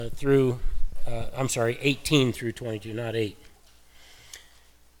through 18 through 22, not 8.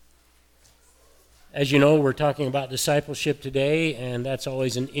 As you know, we're talking about discipleship today, and that's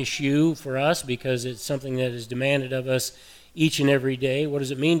always an issue for us because it's something that is demanded of us each and every day. What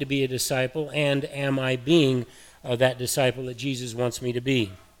does it mean to be a disciple, and am I being that disciple that Jesus wants me to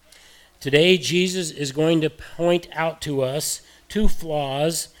be? Today, Jesus is going to point out to us two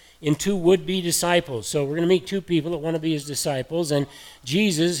flaws in two would-be disciples. So we're going to meet two people that want to be his disciples, and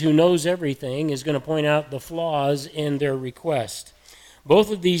Jesus, who knows everything, is going to point out the flaws in their request.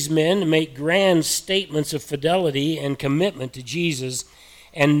 Both of these men make grand statements of fidelity and commitment to Jesus,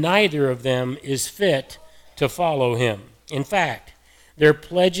 and neither of them is fit to follow him. In fact, their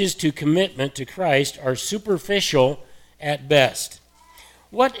pledges to commitment to Christ are superficial at best.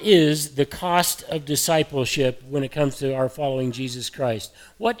 What is the cost of discipleship when it comes to our following Jesus Christ?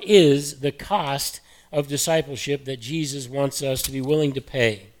 What is the cost of discipleship that Jesus wants us to be willing to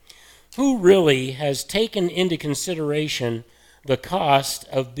pay? Who really has taken into consideration the cost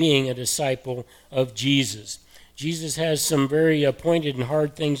of being a disciple of Jesus? Jesus has some very pointed and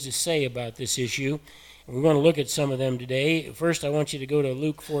hard things to say about this issue, and we want to look at some of them today. First, I want you to go to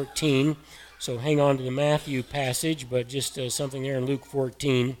Luke 14. So hang on to the Matthew passage, but just something there in Luke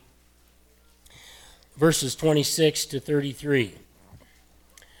 14, verses 26 to 33.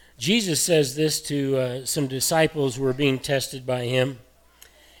 Jesus says this to some disciples who are being tested by him,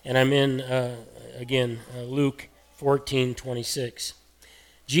 and I'm in, Luke 14:26.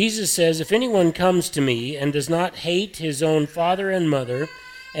 Jesus says, "If anyone comes to me and does not hate his own father and mother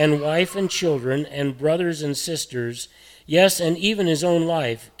and wife and children and brothers and sisters, yes, and even his own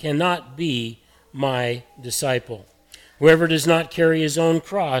life, cannot be my disciple. Whoever does not carry his own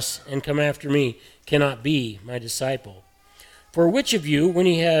cross and come after me cannot be my disciple. For which of you, when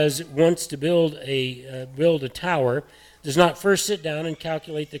he wants to build a tower, does not first sit down and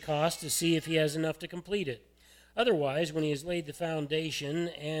calculate the cost to see if he has enough to complete it? Otherwise, when he has laid the foundation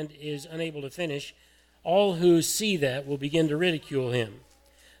and is unable to finish, all who see that will begin to ridicule him,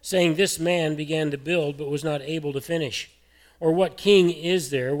 saying, 'This man began to build but was not able to finish.' Or what king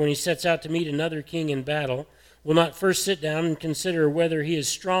is there, when he sets out to meet another king in battle, will not first sit down and consider whether he is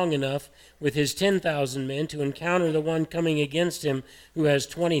strong enough with his 10,000 men to encounter the one coming against him who has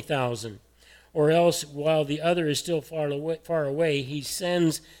 20,000? Or else, while the other is still far away, he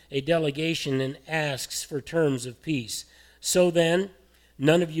sends a delegation and asks for terms of peace. So then,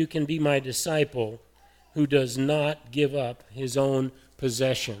 none of you can be my disciple who does not give up his own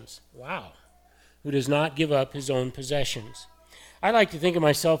possessions." Wow. Who does not give up his own possessions. I like to think of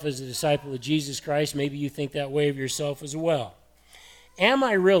myself as a disciple of Jesus Christ. Maybe you think that way of yourself as well. Am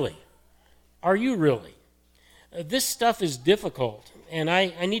I really? Are you really? This stuff is difficult, and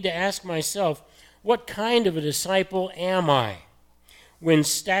I need to ask myself, what kind of a disciple am I? When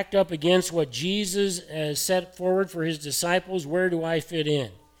stacked up against what Jesus has set forward for his disciples, where do I fit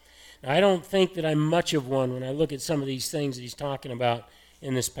in? Now, I don't think that I'm much of one when I look at some of these things that he's talking about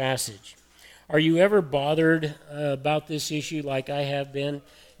in this passage. Are you ever bothered about this issue like I have been?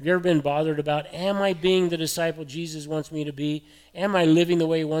 Have you ever been bothered about, am I being the disciple Jesus wants me to be? Am I living the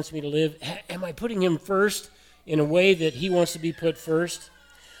way he wants me to live? Am I putting him first in a way that he wants to be put first?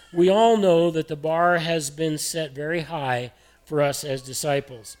 We all know that the bar has been set very high for us as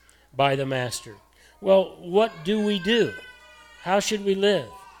disciples by the Master. Well, what do we do? How should we live?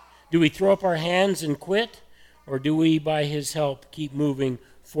 Do we throw up our hands and quit? Or do we, by his help, keep moving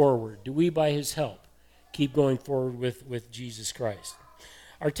forward? Do we, by his help, keep going forward with Jesus Christ?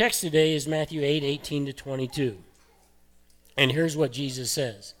 Our text today is Matthew 8:18 to 22. And here's what Jesus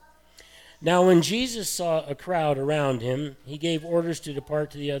says. "Now when Jesus saw a crowd around him, he gave orders to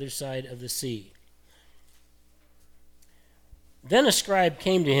depart to the other side of the sea. Then a scribe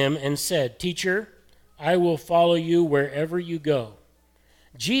came to him and said, 'Teacher, I will follow you wherever you go.'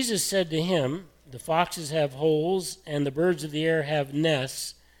 Jesus said to him, 'The foxes have holes and the birds of the air have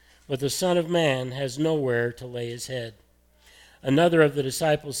nests, but the Son of Man has nowhere to lay his head.' Another of the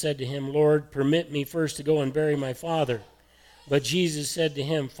disciples said to him, 'Lord, permit me first to go and bury my father.' But Jesus said to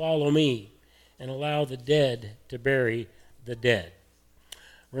him, 'Follow me, and allow the dead to bury the dead.'"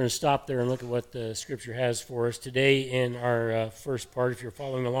 We're going to stop there and look at what the Scripture has for us today in our first part. If you're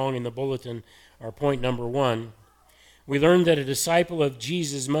following along in the bulletin, our point number 1. We learned that a disciple of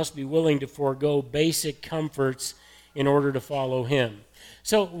Jesus must be willing to forego basic comforts in order to follow him.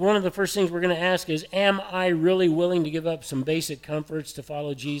 So one of the first things we're going to ask is, am I really willing to give up some basic comforts to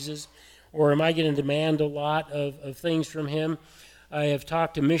follow Jesus? Or am I going to demand a lot of things from him? I have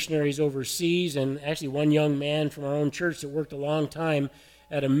talked to missionaries overseas, and actually one young man from our own church that worked a long time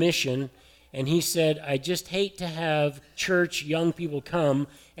at a mission, And he said, I just hate to have church young people come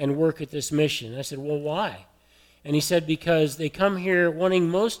and work at this mission. I said, well, why? And he said, because they come here wanting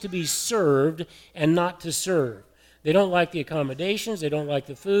most to be served and not to serve. They don't like the accommodations, they don't like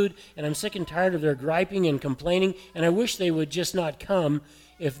the food, and I'm sick and tired of their griping and complaining, and I wish they would just not come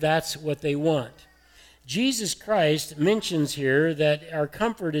if that's what they want. Jesus Christ mentions here that our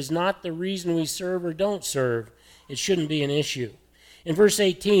comfort is not the reason we serve or don't serve. It shouldn't be an issue. In verse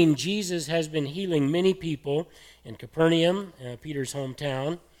 18, Jesus has been healing many people in Capernaum, Peter's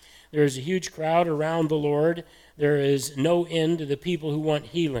hometown. There is a huge crowd around the Lord. There is no end to the people who want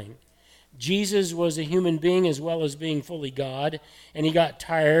healing. Jesus was a human being as well as being fully God, and he got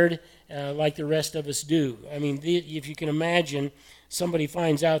tired like the rest of us do. I mean, if you can imagine, somebody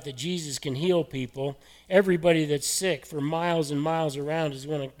finds out that Jesus can heal people, everybody that's sick for miles and miles around is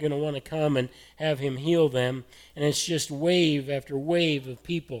going to want to come and have him heal them, and it's just wave after wave of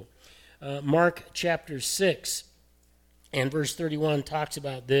people. Mark chapter 6 and verse 31 talks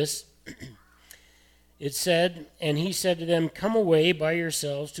about this. It said, and he said to them, come away by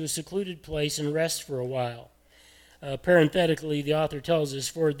yourselves to a secluded place and rest for a while. Parenthetically, the author tells us,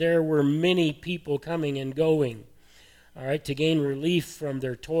 for there were many people coming and going, all right, to gain relief from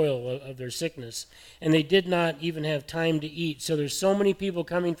their toil of their sickness. And they did not even have time to eat. So there's so many people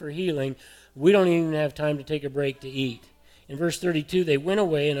coming for healing, we don't even have time to take a break to eat. In verse 32, they went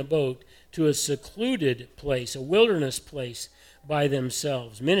away in a boat to a secluded place, a wilderness place by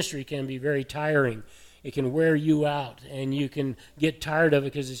themselves. Ministry can be very tiring. It can wear you out, and you can get tired of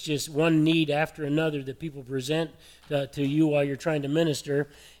it because it's just one need after another that people present to you while you're trying to minister,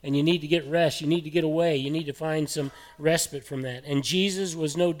 and you need to get rest. You need to get away. You need to find some respite from that. And Jesus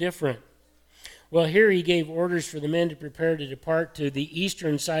was no different. Well, here he gave orders for the men to prepare to depart to the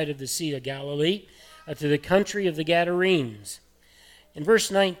eastern side of the Sea of Galilee, to the country of the Gadarenes. In verse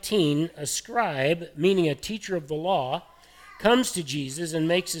 19, a scribe, meaning a teacher of the law, comes to Jesus and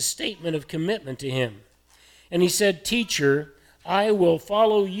makes a statement of commitment to him. And he said, teacher, I will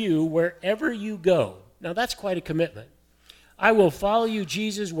follow you wherever you go. Now that's quite a commitment. I will follow you,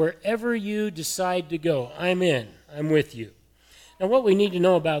 Jesus, wherever you decide to go. I'm in. I'm with you. Now what we need to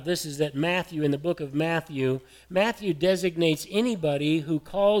know about this is that Matthew, in the book of Matthew designates anybody who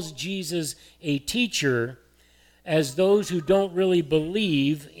calls Jesus a teacher as those who don't really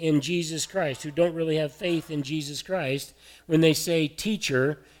believe in Jesus Christ, who don't really have faith in Jesus Christ. When they say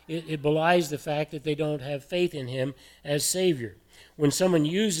teacher, it belies the fact that they don't have faith in him as Savior. When someone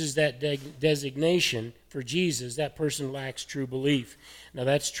uses that designation for Jesus, that person lacks true belief. Now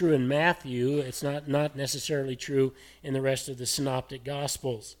that's true in Matthew. It's not necessarily true in the rest of the Synoptic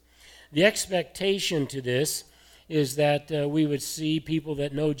Gospels. The expectation to this is that we would see people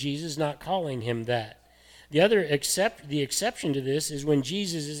that know Jesus not calling him that. The exception to this is when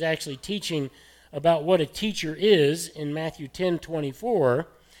Jesus is actually teaching about what a teacher is in Matthew 10:24,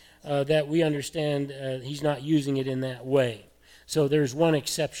 that we understand he's not using it in that way. So there's one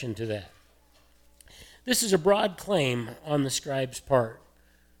exception to that. This is a broad claim on the scribe's part.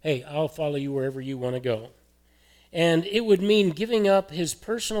 Hey, I'll follow you wherever you want to go. And it would mean giving up his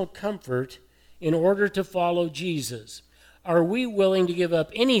personal comfort in order to follow Jesus. Are we willing to give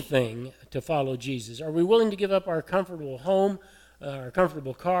up anything to follow Jesus? Are we willing to give up our comfortable home, our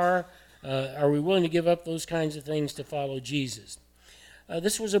comfortable car? Are we willing to give up those kinds of things to follow Jesus?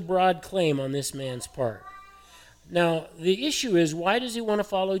 This was a broad claim on this man's part. Now, the issue is, why does he want to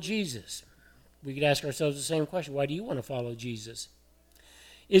follow Jesus? We could ask ourselves the same question. Why do you want to follow Jesus?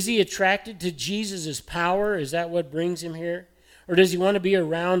 Is he attracted to Jesus' power? Is that what brings him here? Or does he want to be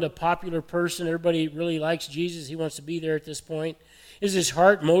around a popular person? Everybody really likes Jesus. He wants to be there at this point. Is his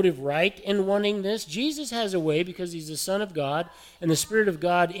heart motive right in wanting this? Jesus has a way, because he's the Son of God, and the Spirit of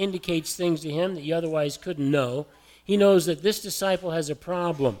God indicates things to him that he otherwise couldn't know. He knows that this disciple has a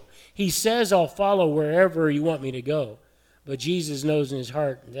problem. He says, I'll follow wherever you want me to go. But Jesus knows in his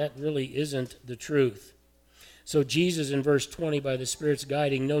heart that really isn't the truth. So Jesus, in verse 20, by the Spirit's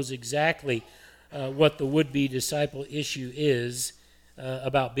guiding, knows exactly what the would-be disciple issue is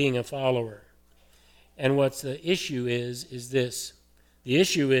about being a follower. And what the issue is this. The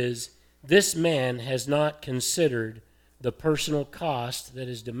issue is, this man has not considered the personal cost that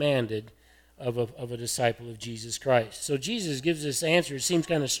is demanded of a disciple of Jesus Christ. So Jesus gives this answer. It seems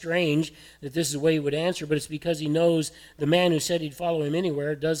kind of strange that this is the way he would answer, but it's because he knows the man who said he'd follow him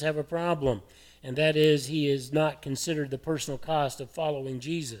anywhere does have a problem, and that is he has not considered the personal cost of following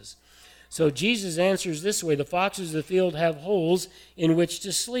Jesus. So Jesus answers this way: the foxes of the field have holes in which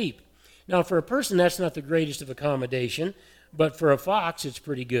to sleep. Now, for a person, that's not the greatest of accommodation, but for a fox, it's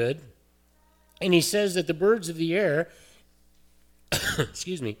pretty good. And he says that the birds of the air,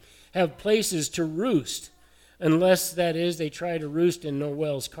 excuse me, have places to roost, unless, that is, they try to roost in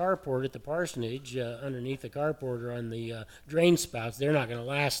Noel's carport at the parsonage, underneath the carport or on the drain spouts. They're not going to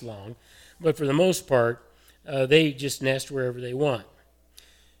last long. But for the most part, they just nest wherever they want.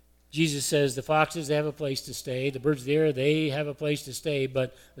 Jesus says the foxes, they have a place to stay. The birds of the air, they have a place to stay.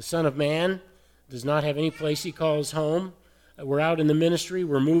 But the Son of Man does not have any place he calls home. We're out in the ministry.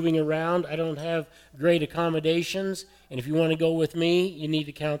 We're moving around. I don't have great accommodations. And if you want to go with me, you need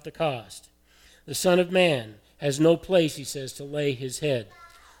to count the cost. The Son of Man has no place, he says, to lay his head.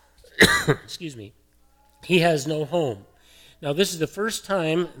 Excuse me. He has no home. Now, this is the first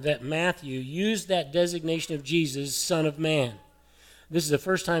time that Matthew used that designation of Jesus, Son of Man. This is the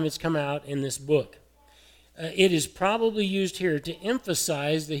first time it's come out in this book. It is probably used here to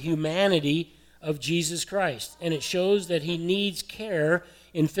emphasize the humanity of Jesus Christ, and it shows that he needs care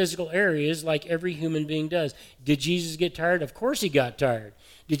in physical areas like every human being does. Did Jesus get tired? Of course he got tired.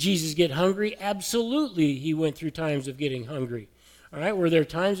 Did Jesus get hungry? Absolutely, he went through times of getting hungry. All right, were there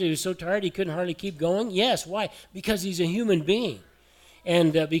times that he was so tired he couldn't hardly keep going? Yes. Why? Because he's a human being.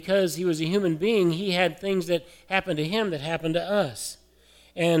 And because he was a human being, he had things that happened to him that happened to us.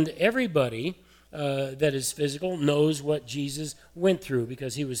 And everybody that is physical knows what Jesus went through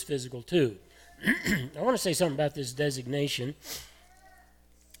because he was physical too. I want to say something about this designation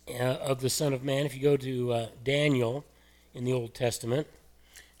of the Son of Man. If you go to Daniel in the Old Testament,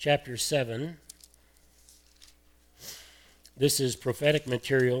 chapter 7, this is prophetic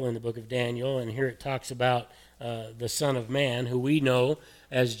material in the book of Daniel, and here it talks about the Son of Man, who we know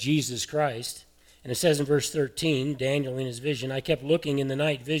as Jesus Christ. And it says in verse 13, Daniel in his vision, I kept looking in the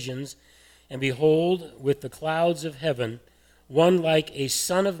night visions, and behold, with the clouds of heaven, one like a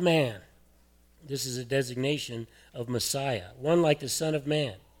Son of Man. This is a designation of Messiah, one like the Son of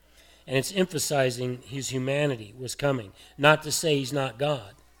Man. And it's emphasizing his humanity was coming, not to say he's not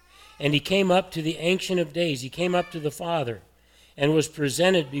God. And he came up to the Ancient of Days. He came up to the Father and was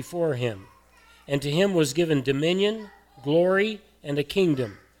presented before him. And to him was given dominion, glory, and a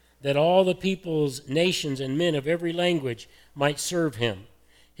kingdom, that all the peoples, nations, and men of every language might serve him.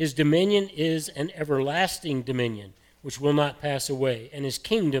 His dominion is an everlasting dominion, which will not pass away, and his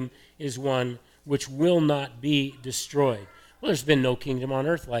kingdom is one which will not be destroyed. Well, there's been no kingdom on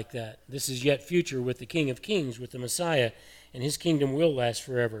earth like that. This is yet future with the King of Kings, with the Messiah, and his kingdom will last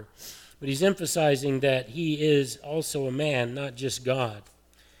forever. But he's emphasizing that he is also a man, not just God.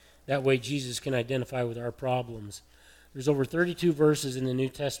 That way Jesus can identify with our problems. There's over 32 verses in the New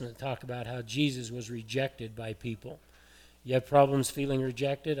Testament that talk about how Jesus was rejected by people. You have problems feeling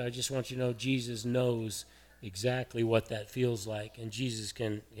rejected? I just want you to know Jesus knows exactly what that feels like, and Jesus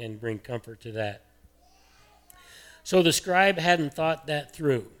can bring comfort to that. So the scribe hadn't thought that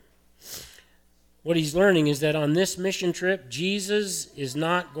through. What he's learning is that on this mission trip, Jesus is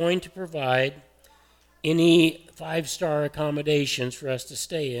not going to provide any 5-star accommodations for us to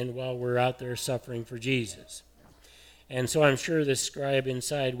stay in while we're out there suffering for Jesus. And so I'm sure this scribe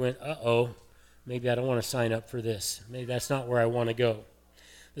inside went, uh-oh, maybe I don't want to sign up for this. Maybe that's not where I want to go.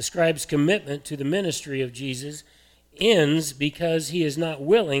 The scribe's commitment to the ministry of Jesus ends because he is not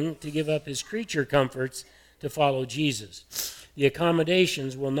willing to give up his creature comforts to follow Jesus. The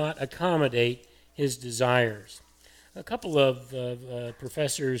accommodations will not accommodate his desires. A couple of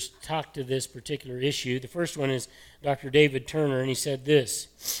professors talked to this particular issue. The first one is Dr. David Turner, and he said this: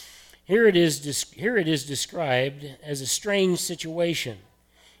 Here it is described as a strange situation.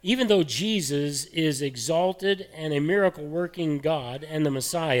 Even though Jesus is exalted and a miracle-working God and the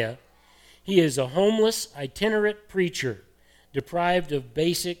Messiah, he is a homeless, itinerant preacher, deprived of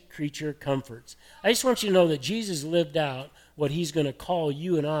basic creature comforts. I just want you to know that Jesus lived out what he's going to call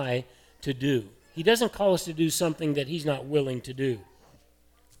you and I to do. He doesn't call us to do something that he's not willing to do.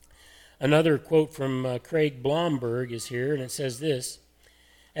 Another quote from Craig Blomberg is here, and it says this: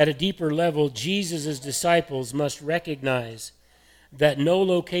 At a deeper level, Jesus' disciples must recognize that no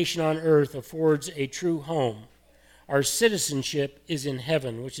location on earth affords a true home. Our citizenship is in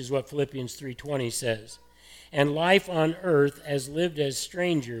heaven, which is what Philippians 3:20 says. And life on earth, as lived as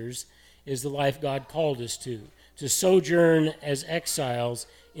strangers, is the life God called us to sojourn as exiles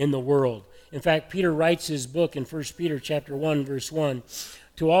in the world. In fact, Peter writes his book in 1 Peter chapter 1, verse 1,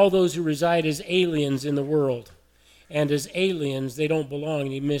 to all those who reside as aliens in the world. And as aliens, they don't belong.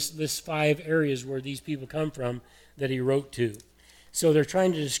 And he lists 5 areas where these people come from that he wrote to. So they're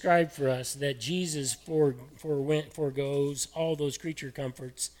trying to describe for us that Jesus foregoes all those creature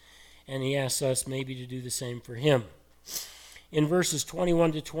comforts, and he asks us maybe to do the same for him. In verses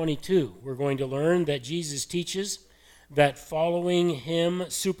 21 to 22, we're going to learn that Jesus teaches that following him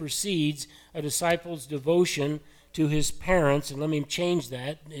supersedes a disciple's devotion to his parents. And let me change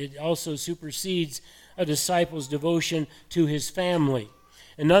that. It also supersedes a disciple's devotion to his family.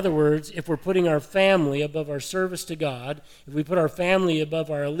 In other words, if we're putting our family above our service to God, if we put our family above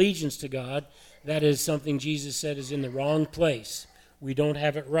our allegiance to God, that is something Jesus said is in the wrong place. We don't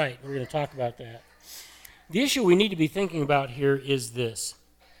have it right. We're going to talk about that. The issue we need to be thinking about here is this.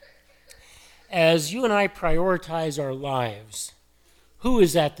 As you and I prioritize our lives, who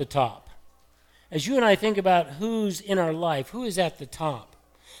is at the top? As you and I think about who's in our life, who is at the top?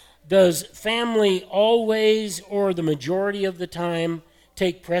 Does family always, or the majority of the time,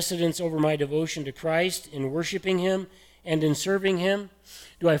 take precedence over my devotion to Christ in worshiping Him and in serving Him?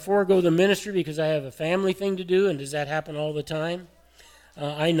 Do I forego the ministry because I have a family thing to do, and does that happen all the time?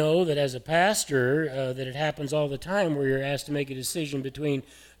 I know that as a pastor, that it happens all the time where you're asked to make a decision between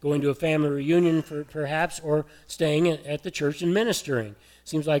going to a family reunion perhaps or staying at the church and ministering.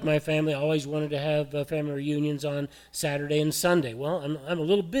 Seems like my family always wanted to have family reunions on Saturday and Sunday. Well, I'm a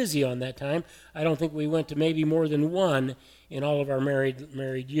little busy on that time. I don't think we went to maybe more than one in all of our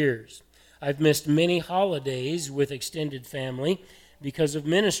married years. I've missed many holidays with extended family because of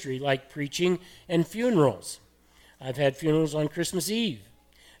ministry, like preaching and funerals. I've had funerals on Christmas Eve.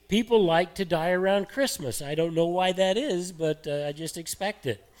 People like to die around Christmas. I don't know why that is, but I just expect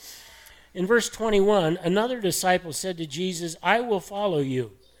it. In verse 21, another disciple said to Jesus, I will follow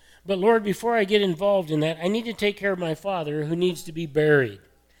you. But Lord, before I get involved in that, I need to take care of my father who needs to be buried.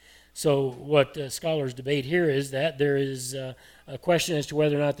 So what scholars debate here is that there is a question as to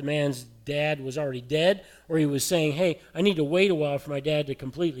whether or not the man's dad was already dead, or he was saying, hey, I need to wait a while for my dad to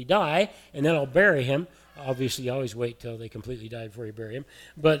completely die, and then I'll bury him. Obviously, you always wait till they completely die before you bury him.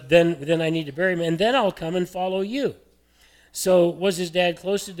 But then I need to bury him, and then I'll come and follow you. So was his dad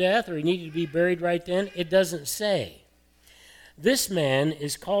close to death, or he needed to be buried right then? It doesn't say. This man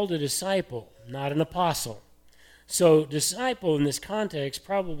is called a disciple, not an apostle. So disciple in this context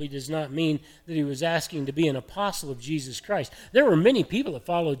probably does not mean that he was asking to be an apostle of Jesus Christ. There were many people that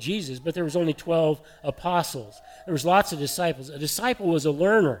followed Jesus, but there was only 12 apostles. There was lots of disciples. A disciple was a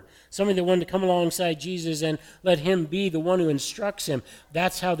learner, somebody that wanted to come alongside Jesus and let him be the one who instructs him.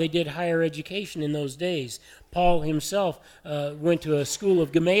 That's how they did higher education in those days. Paul himself went to a school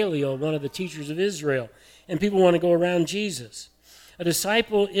of Gamaliel, one of the teachers of Israel, and people want to go around Jesus. A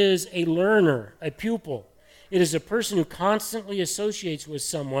disciple is a learner, a pupil. It is a person who constantly associates with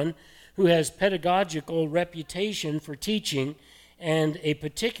someone who has pedagogical reputation for teaching and a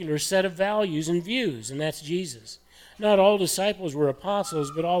particular set of values and views, and that's Jesus. Not all disciples were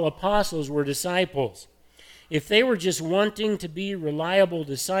apostles, but all apostles were disciples. If they were just wanting to be reliable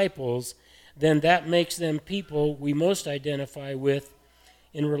disciples, then that makes them people we most identify with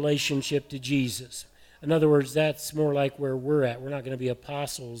in relationship to Jesus. In other words, that's more like where we're at. We're not going to be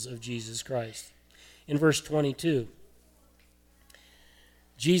apostles of Jesus Christ. In verse 22,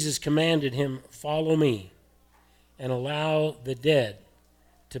 Jesus commanded him, follow me and allow the dead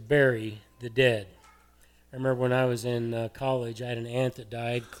to bury the dead. I remember when I was in college, I had an aunt that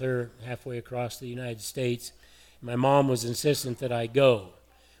died clear halfway across the United States. My mom was insistent that I go.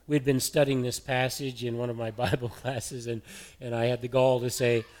 We'd been studying this passage in one of my Bible classes, and I had the gall to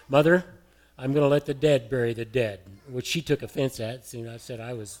say, Mother, I'm going to let the dead bury the dead, which she took offense at. So, I said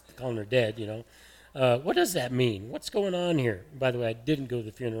I was calling her dead, What does that mean? What's going on here? By the way, I didn't go to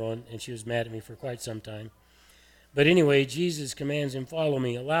the funeral, and she was mad at me for quite some time. But anyway, Jesus commands him, follow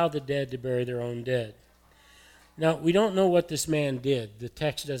me, allow the dead to bury their own dead. Now, we don't know what this man did. The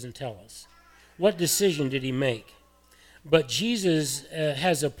text doesn't tell us. What decision did he make? But Jesus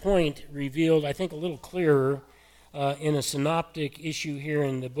has a point revealed, I think, a little clearer in a synoptic issue here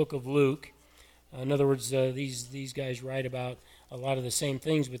in the book of Luke. In other words, these guys write about a lot of the same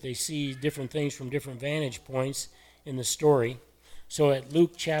things, but they see different things from different vantage points in the story. So at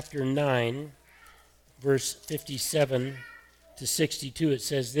Luke chapter 9, verse 57 to 62, it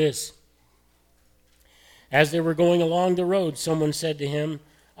says this. As they were going along the road, someone said to him,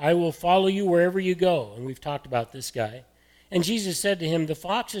 I will follow you wherever you go. And we've talked about this guy. And Jesus said to him, the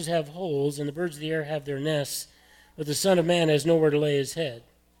foxes have holes and the birds of the air have their nests, but the Son of Man has nowhere to lay his head.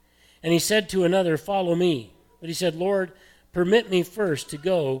 And he said to another, follow me. But he said, Lord, permit me first to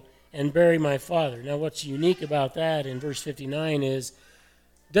go and bury my father. Now what's unique about that in verse 59 is,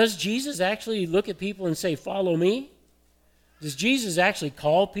 does Jesus actually look at people and say, follow me? Does Jesus actually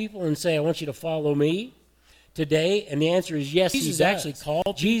call people and say, I want you to follow me today? And the answer is yes, Jesus he actually does.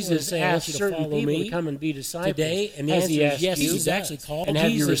 called Jesus asked certain people to come and be disciples today, and the Has answer he is asked yes, you? he's actually called And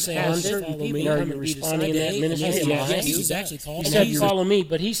have you Jesus responded? asked certain Follow people me. to Are come you and be responding in that disciples. ministry? Has he Yes, asked you? you? He's actually called He said, Jesus. follow me,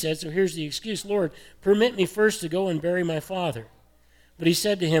 but he said, so here's the excuse, Lord, permit me first to go and bury my father. But he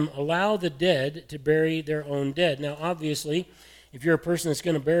said to him, allow the dead to bury their own dead. Now, obviously, if you're a person that's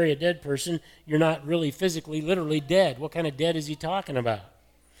going to bury a dead person, you're not really physically, literally dead. What kind of dead is he talking about?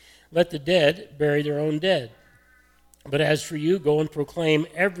 Let the dead bury their own dead. But as for you, go and proclaim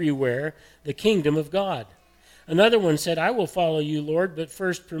everywhere the kingdom of God. Another one said, I will follow you, Lord, but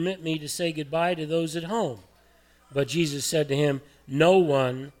first permit me to say goodbye to those at home. But Jesus said to him, no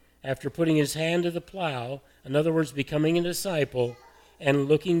one, after putting his hand to the plow, in other words, becoming a disciple, and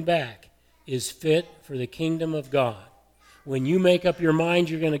looking back, is fit for the kingdom of God. When you make up your mind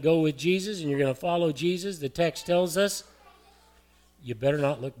you're going to go with Jesus and you're going to follow Jesus, the text tells us, you better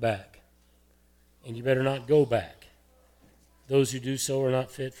not look back. And you better not go back. Those who do so are not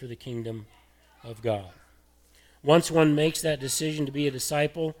fit for the kingdom of God. Once one makes that decision to be a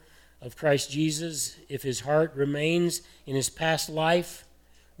disciple of Christ Jesus, if his heart remains in his past life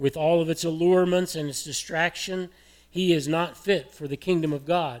with all of its allurements and its distraction, he is not fit for the kingdom of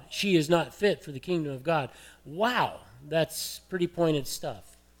God. She is not fit for the kingdom of God. Wow, that's pretty pointed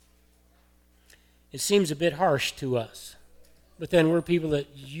stuff. It seems a bit harsh to us, but then we're people that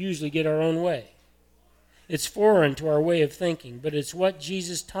usually get our own way. It's foreign to our way of thinking, but it's what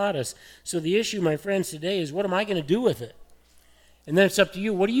Jesus taught us. So the issue, my friends, today is, what am I going to do with it? And then it's up to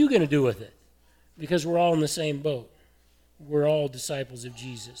you. What are you going to do with it? Because we're all in the same boat. We're all disciples of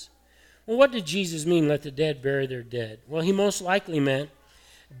Jesus. Well, what did Jesus mean, let the dead bury their dead? Well, he most likely meant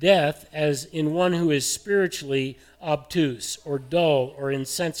death as in one who is spiritually obtuse or dull or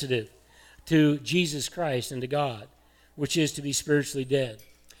insensitive to Jesus Christ and to God, which is to be spiritually dead.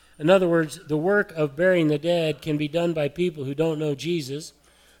 In other words, the work of burying the dead can be done by people who don't know Jesus.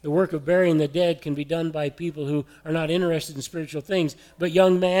 The work of burying the dead can be done by people who are not interested in spiritual things. But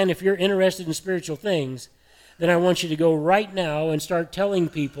young man, if you're interested in spiritual things, then I want you to go right now and start telling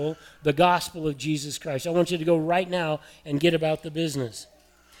people the gospel of Jesus Christ. I want you to go right now and get about the business.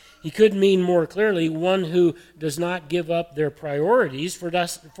 He could mean more clearly one who does not give up their priorities for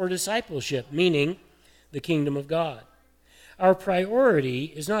discipleship, meaning the kingdom of God. Our priority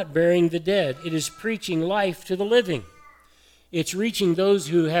is not burying the dead. It is preaching life to the living. It's reaching those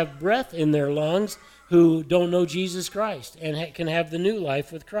who have breath in their lungs who don't know Jesus Christ and can have the new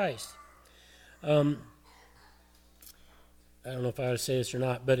life with Christ. I don't know if I ought to say this or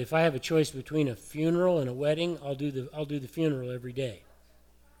not, but if I have a choice between a funeral and a wedding, I'll do the funeral every day.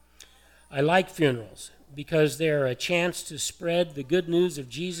 I like funerals because they're a chance to spread the good news of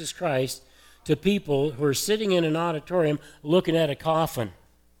Jesus Christ to people who are sitting in an auditorium looking at a coffin.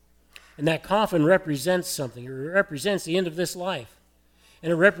 And that coffin represents something. It represents the end of this life.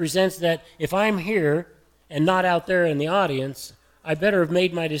 And it represents that if I'm here and not out there in the audience, I better have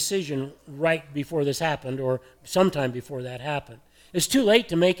made my decision right before this happened or sometime before that happened. It's too late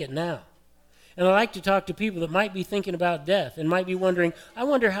to make it now. And I like to talk to people that might be thinking about death and might be wondering, I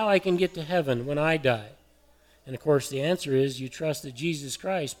wonder how I can get to heaven when I die. And of course the answer is you trust that Jesus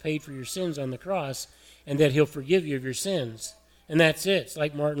Christ paid for your sins on the cross and that he'll forgive you of your sins. And that's it. It's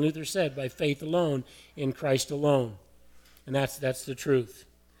like Martin Luther said, by faith alone, in Christ alone. And that's the truth.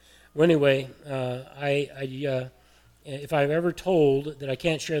 Well, anyway, if I've ever told that I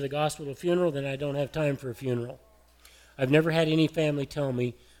can't share the gospel at a funeral, then I don't have time for a funeral. I've never had any family tell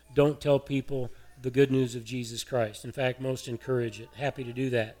me, don't tell people the good news of Jesus Christ. In fact, most encourage it. Happy to do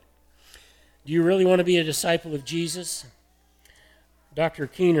that. Do you really want to be a disciple of Jesus? Dr.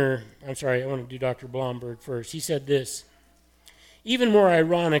 Keener, I want to do Dr. Blomberg first. He said this, even more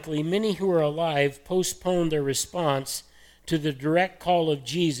ironically, many who are alive postpone their response to the direct call of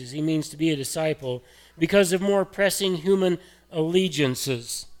Jesus, he means to be a disciple, because of more pressing human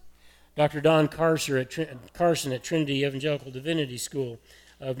allegiances. Dr. Don Carson at Trinity Evangelical Divinity School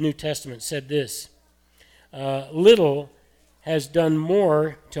of New Testament said this, little has done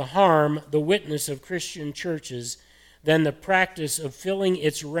more to harm the witness of Christian churches than the practice of filling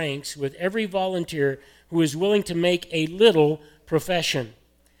its ranks with every volunteer who is willing to make a little profession,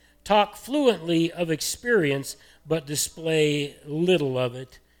 talk fluently of experience, but display little of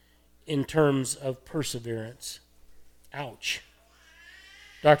it in terms of perseverance. Ouch.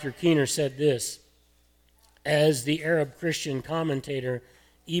 Dr. Keener said this, as the Arab Christian commentator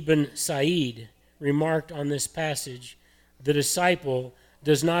Ibn Said remarked on this passage, the disciple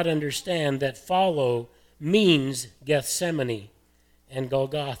does not understand that follow means Gethsemane and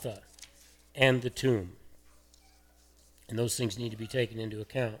Golgotha and the tomb. And those things need to be taken into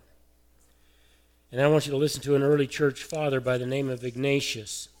account. And I want you to listen to an early church father by the name of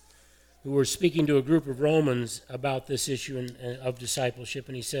Ignatius, who was speaking to a group of Romans about this issue of discipleship,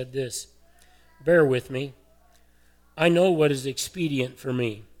 and he said this, bear with me. I know what is expedient for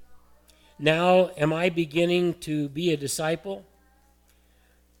me. Now am I beginning to be a disciple?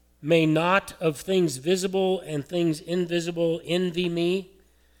 May not of things visible and things invisible envy me,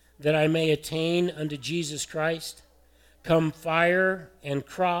 that I may attain unto Jesus Christ. Come fire and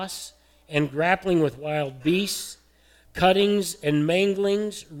cross and grappling with wild beasts, cuttings and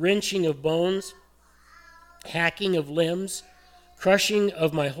manglings, wrenching of bones, hacking of limbs, crushing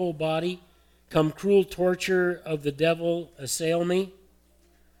of my whole body. Come cruel torture of the devil assail me.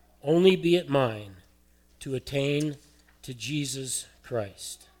 Only be it mine to attain to Jesus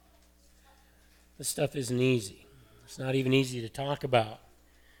Christ. This stuff isn't easy. It's not even easy to talk about.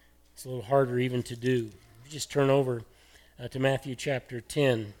 It's a little harder even to do. Just turn over to Matthew chapter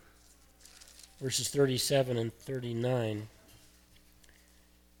 10, verses 37 and 39.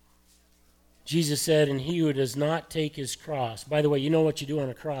 Jesus said, and he who does not take his cross. By the way, you know what you do on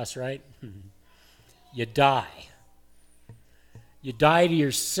a cross, right? You die. You die to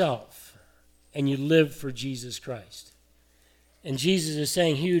yourself, and you live for Jesus Christ. And Jesus is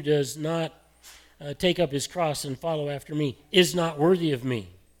saying, he who does not take up his cross and follow after me is not worthy of me.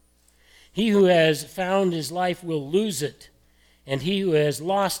 He who has found his life will lose it, and he who has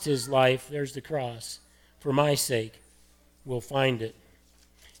lost his life, there's the cross, for my sake, will find it.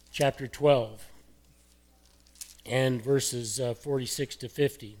 Chapter 12 and verses 46 to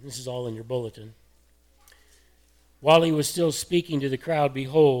 50. This is all in your bulletin. While he was still speaking to the crowd,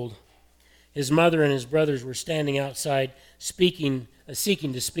 behold, his mother and his brothers were standing outside seeking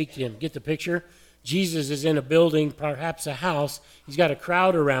to speak to him. Get the picture? Jesus is in a building, perhaps a house. He's got a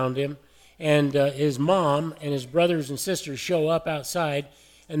crowd around him, and his mom and his brothers and sisters show up outside,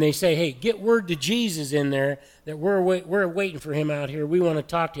 and they say, hey, get word to Jesus in there that we're waiting for him out here. We want to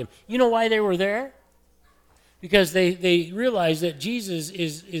talk to him. You know why they were there? Because they realized that Jesus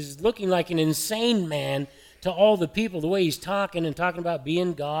is looking like an insane man to all the people, the way he's talking about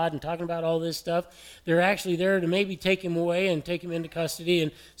being God and talking about all this stuff. They're actually there to maybe take him away and take him into custody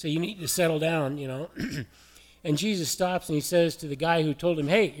and say, you need to settle down, you know. And Jesus stops and he says to the guy who told him,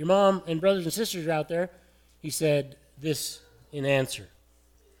 hey, your mom and brothers and sisters are out there. He said this in answer.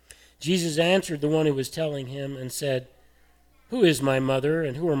 Jesus answered the one who was telling him and said, who is my mother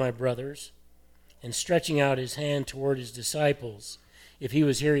and who are my brothers? And stretching out his hand toward his disciples, if he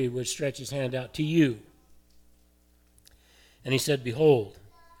was here, he would stretch his hand out to you. And he said, behold,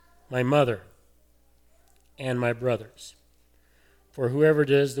 my mother and my brothers. For whoever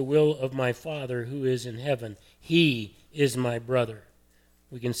does the will of my Father who is in heaven, he is my brother.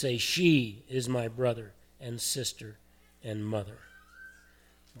 We can say she is my brother and sister and mother.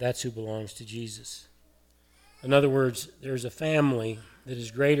 That's who belongs to Jesus. In other words, there's a family that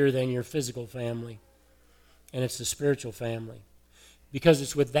is greater than your physical family, and it's the spiritual family. Because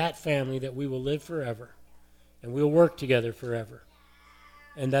it's with that family that we will live forever. And we'll work together forever.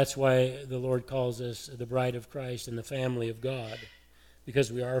 And that's why the Lord calls us the bride of Christ and the family of God,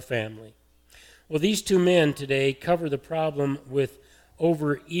 because we are family. Well, these two men today cover the problem with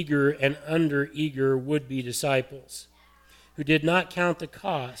over-eager and under-eager would-be disciples who did not count the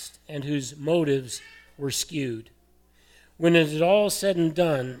cost and whose motives were skewed. When it is all said and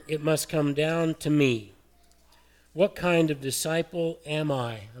done, it must come down to me. What kind of disciple am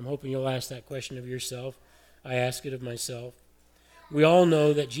I? I'm hoping you'll ask that question of yourself. I ask it of myself. We all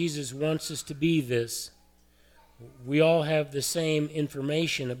know that Jesus wants us to be this. We all have the same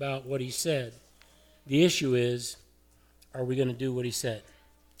information about what he said. The issue is, are we going to do what he said?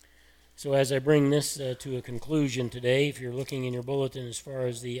 So as I bring this to a conclusion today, if you're looking in your bulletin as far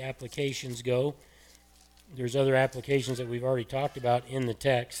as the applications go, there's other applications that we've already talked about in the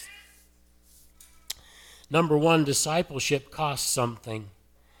text. Number one, discipleship costs something.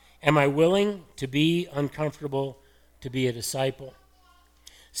 Am I willing to be uncomfortable to be a disciple?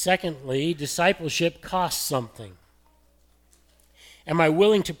 Secondly, discipleship costs something. Am I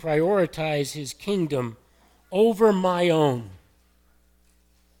willing to prioritize his kingdom over my own?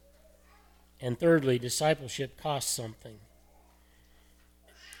 And thirdly, discipleship costs something.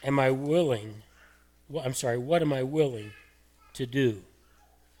 What am I willing to do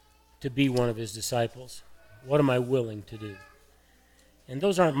to be one of his disciples? What am I willing to do? And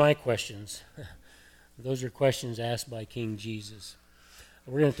those aren't my questions. Those are questions asked by King Jesus.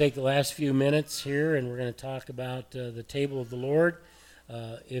 We're going to take the last few minutes here and we're going to talk about the table of the Lord.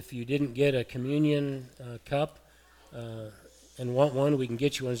 If you didn't get a communion cup and want one, we can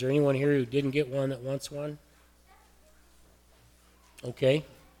get you one. Is there anyone here who didn't get one that wants one? Okay.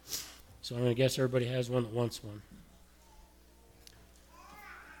 So I'm going to guess everybody has one that wants one.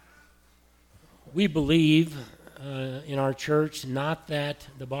 We believe in our church not that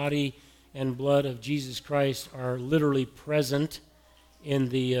the body and blood of Jesus Christ are literally present in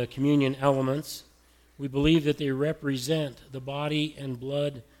the communion elements. We believe that they represent the body and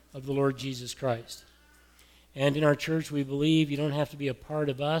blood of the Lord Jesus Christ. And in our church, we believe you don't have to be a part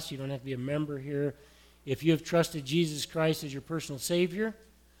of us. You don't have to be a member here. If you have trusted Jesus Christ as your personal Savior,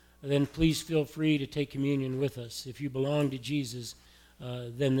 then please feel free to take communion with us. If you belong to Jesus,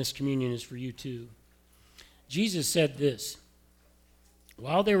 then this communion is for you too. Jesus said this.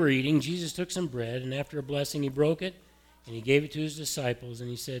 While they were eating, Jesus took some bread, and after a blessing, he broke it, and he gave it to his disciples, and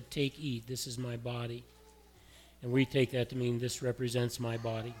he said, "Take, eat, this is my body." And we take that to mean this represents my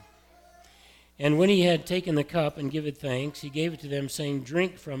body. And when he had taken the cup and given thanks, he gave it to them, saying,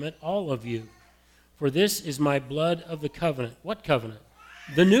 "Drink from it, all of you, for this is my blood of the covenant." What covenant?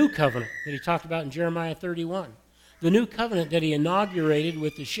 The new covenant that he talked about in Jeremiah 31. The new covenant that he inaugurated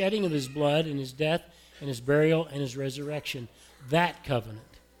with the shedding of his blood and his death and his burial and his resurrection. That covenant.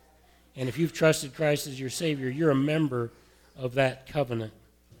 And if you've trusted Christ as your Savior, you're a member of that covenant.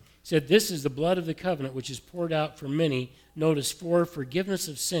 He said, "This is the blood of the covenant, which is poured out for many," notice, "for forgiveness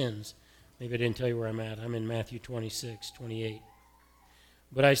of sins." Maybe I didn't tell you where I'm at. I'm in Matthew 26:28.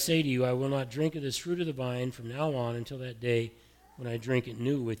 "But I say to you, I will not drink of this fruit of the vine from now on until that day when I drink it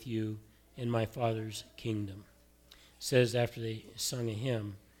new with you in my Father's kingdom." It says after they sung a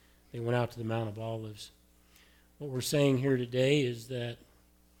hymn, they went out to the Mount of Olives. What we're saying here today is that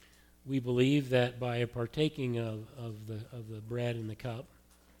we believe that by partaking of the bread and the cup,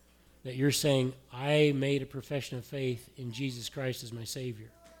 that you're saying, I made a profession of faith in Jesus Christ as my Savior.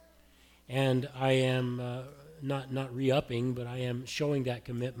 And I am not re-upping, but I am showing that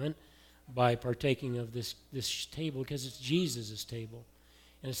commitment by partaking of this table, because it's Jesus' table.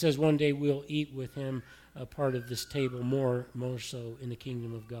 And it says one day we'll eat with him a part of this table more so in the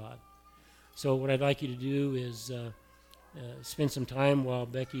kingdom of God. So what I'd like you to do is spend some time while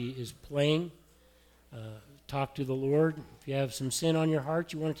Becky is playing. Talk to the Lord. If you have some sin on your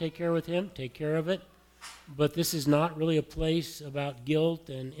heart you want to take care with him, take care of it. But this is not really a place about guilt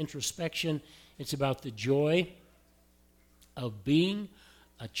and introspection. It's about the joy of being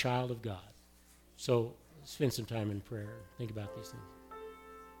a child of God. So spend some time in prayer. Think about these things.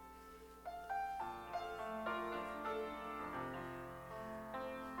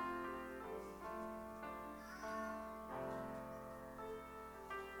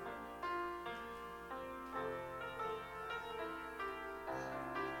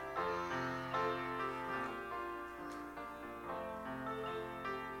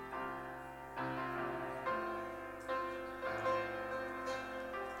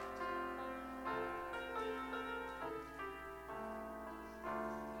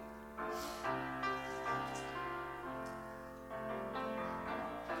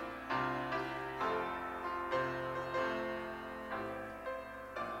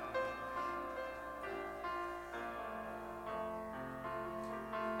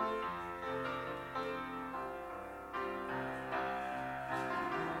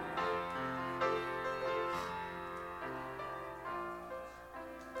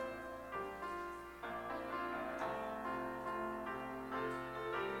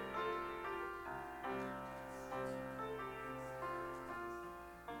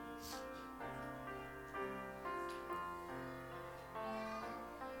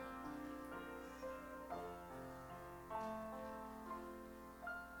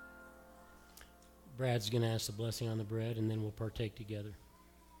 Brad's going to ask the blessing on the bread, and then we'll partake together.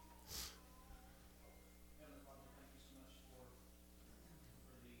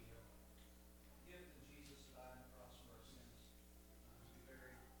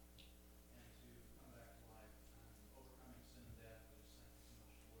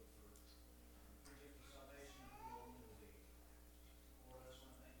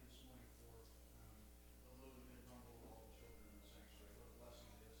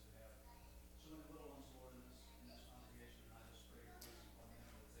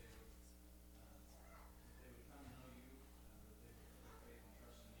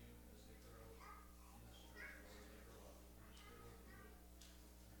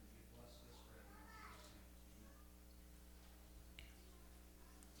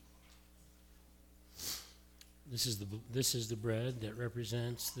 This is the bread that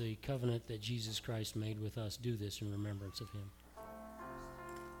represents the covenant that Jesus Christ made with us. Do this in remembrance of him.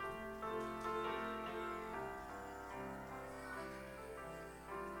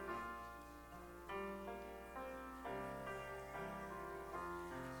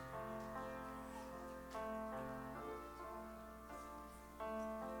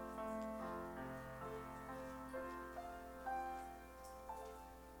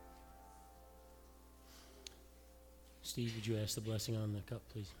 Steve, would you ask the blessing on the cup,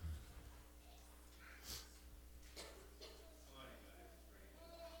 please?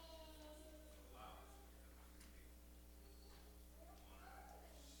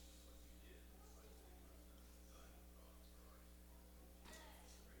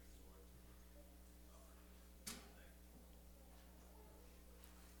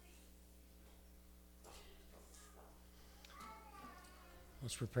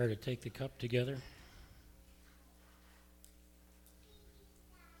 Let's prepare to take the cup together.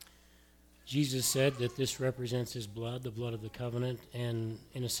 Jesus said that this represents his blood, the blood of the covenant, and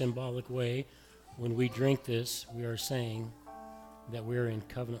in a symbolic way, when we drink this, we are saying that we are in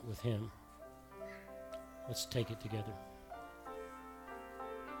covenant with him. Let's take it together.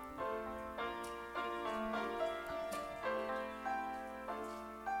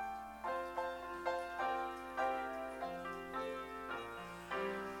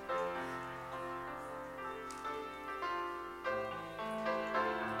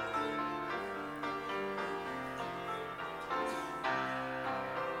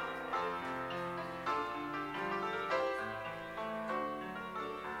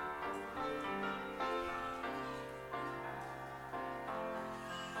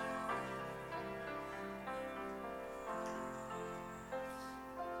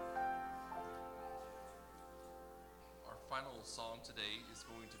 Final song today is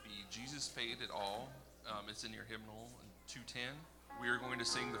going to be Jesus Paid It All. It's in your hymnal 210. We are going to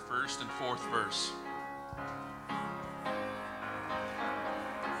sing the first and fourth verse.